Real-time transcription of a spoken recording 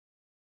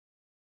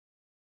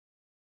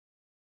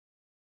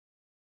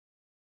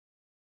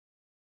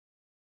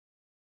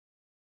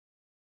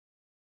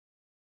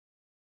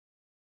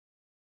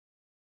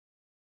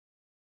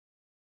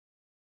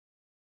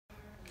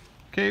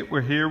Okay,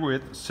 we're here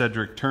with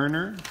Cedric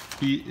Turner.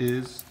 He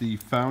is the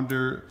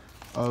founder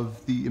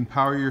of the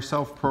Empower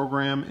Yourself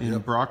program in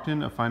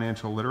Brockton, a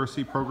financial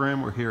literacy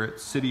program. We're here at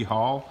City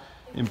Hall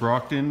in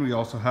Brockton. We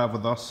also have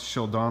with us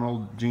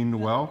Donald Jean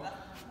Noel,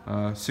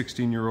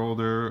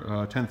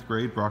 16-year-older, 10th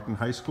grade, Brockton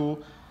High School.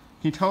 Can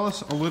you tell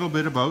us a little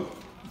bit about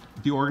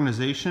the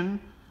organization?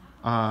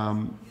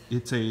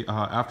 It's a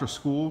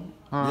after-school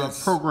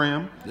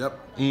program. Yep.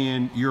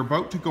 And you're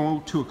about to go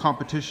to a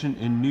competition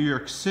in New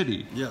York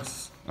City.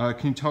 Yes.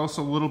 Can you tell us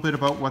a little bit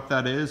about what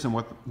that is and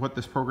what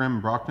this program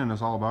in Brockton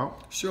is all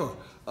about? Sure.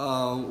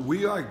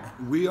 We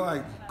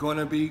are going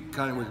to be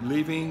kind of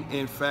leaving,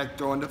 in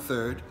fact, on the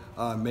 3rd,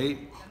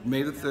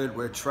 May the 3rd.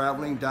 We're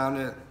traveling down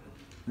to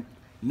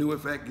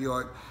Newark, New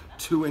York,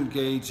 to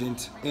engage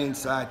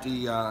inside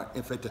the,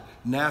 in fact, the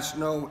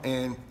national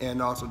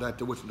and also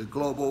the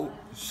global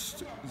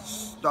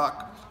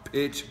stock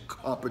pitch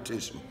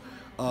competition.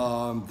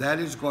 That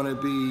is going to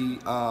be,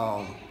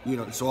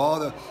 so all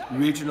the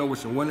regional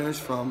winners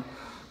from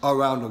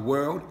around the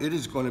world. It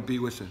is going to be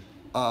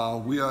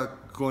we are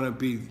going to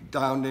be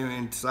down there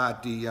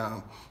inside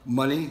the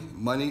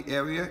money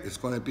area. It's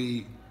going to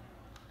be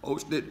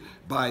hosted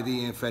by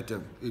the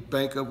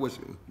Bank of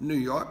New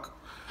York.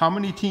 How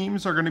many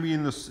teams are going to be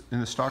in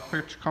the stock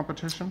pitch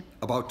competition?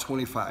 About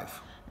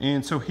 25.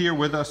 And so here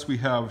with us we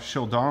have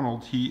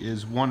Donald. He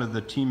is one of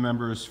the team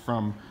members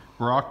from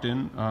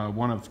Brockton,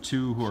 one of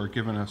two who are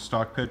given a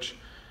stock pitch.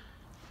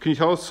 Can you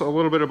tell us a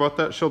little bit about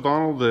that,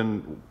 Donald,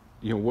 and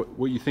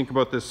what you think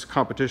about this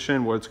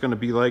competition, what it's going to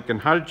be like,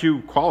 and how did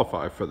you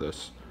qualify for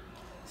this?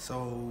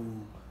 So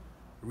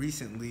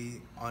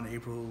recently, on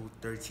April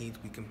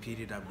 13th, we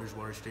competed at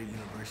Bridgewater State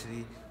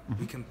University.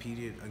 We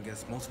competed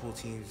against multiple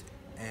teams,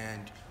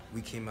 and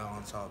we came out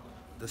on top.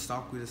 The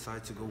stock we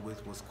decided to go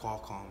with was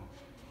Qualcomm.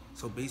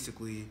 So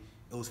basically,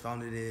 it was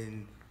founded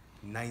in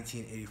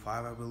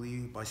 1985, I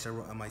believe, by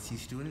several MIT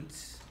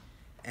students,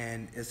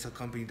 and it's a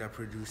company that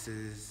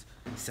produces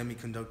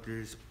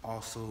semiconductors,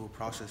 also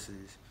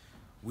processors.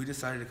 We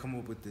decided to come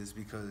up with this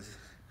because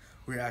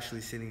we were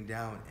actually sitting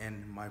down,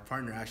 and my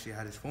partner actually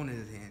had his phone in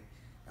his hand,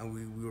 and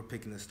we were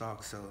picking the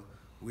stock. So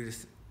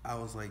I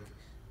was like,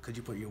 "Could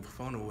you put your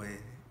phone away?"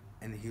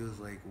 And he was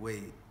like,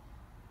 "Wait,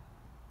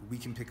 we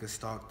can pick a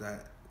stock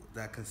that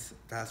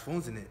has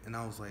phones in it." And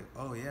I was like,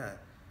 "Oh yeah.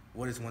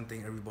 What is one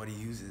thing everybody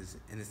uses?"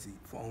 And it's the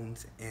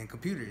phones and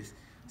computers.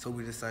 So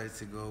we decided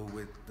to go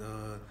with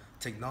the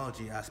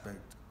technology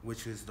aspect,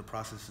 which is the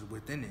processors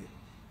within it.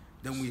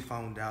 Then we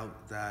found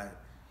out that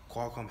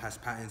Qualcomm has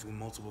patents with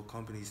multiple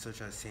companies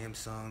such as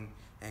Samsung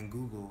and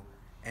Google,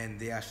 and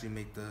they actually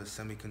make the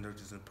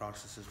semiconductors and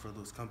processors for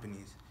those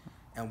companies.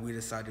 And we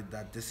decided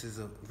that this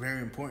is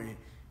very important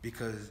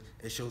because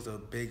it shows a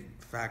big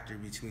factor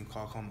between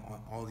Qualcomm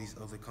and all these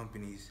other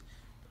companies.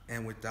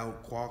 And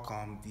without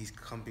Qualcomm, these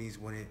companies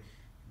wouldn't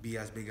be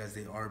as big as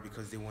they are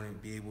because they wouldn't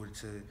be able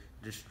to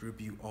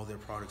distribute all their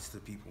products to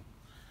people.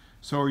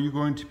 So are you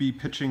going to be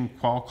pitching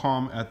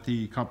Qualcomm at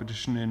the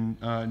competition in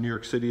New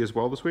York City as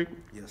well this week?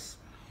 Yes.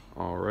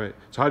 All right.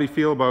 So how do you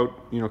feel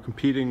about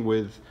competing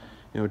with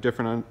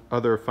different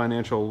other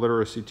financial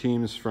literacy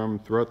teams from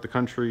throughout the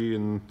country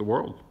and the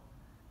world?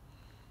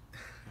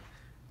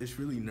 It's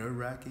really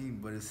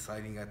nerve-wracking, but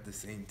exciting at the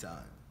same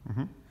time.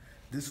 Mm-hmm.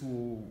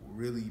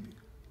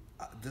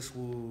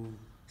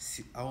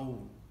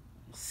 I'll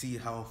see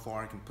how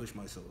far I can push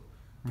myself.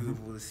 Be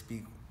able to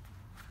speak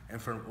in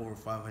front of over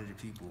 500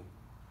 people.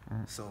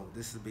 So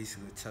this is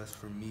basically a test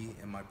for me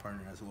and my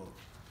partner as well.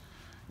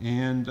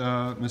 And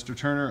Mr.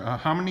 Turner,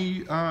 how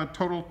many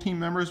total team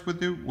members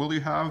will you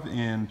have?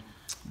 And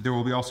there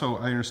will be also,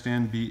 I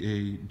understand, be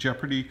a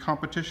Jeopardy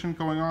competition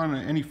going on.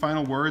 Any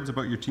final words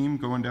about your team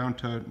going down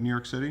to New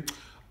York City?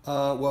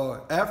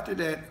 Well, after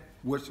that,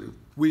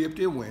 we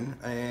did win,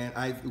 and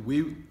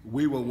we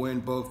will win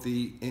both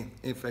the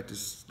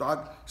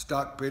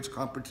stock pitch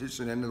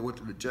competition and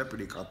the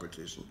Jeopardy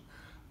competition.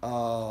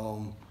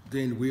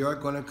 Then we are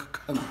going to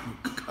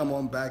come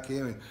on back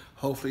here, and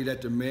hopefully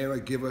that the mayor will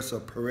give us a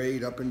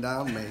parade up and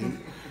down Main.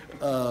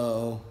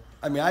 I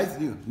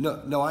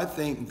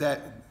think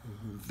that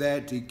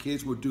the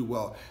kids will do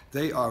well.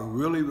 They are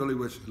really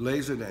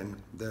lasered in.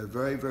 They're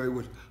very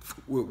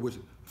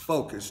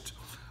focused.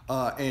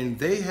 And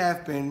they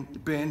have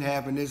been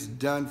having this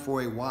done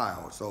for a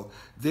while. So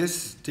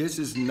this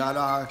is not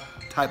our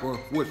type of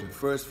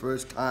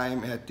first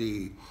time at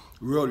the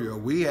rodeo.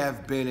 We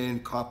have been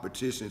in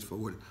competitions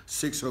for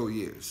 6 whole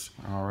years.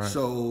 All right.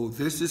 So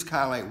this is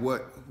kind of like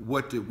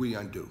what did we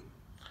undo?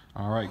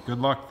 All right. Good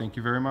luck. Thank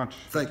you very much.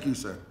 Thank you,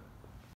 sir.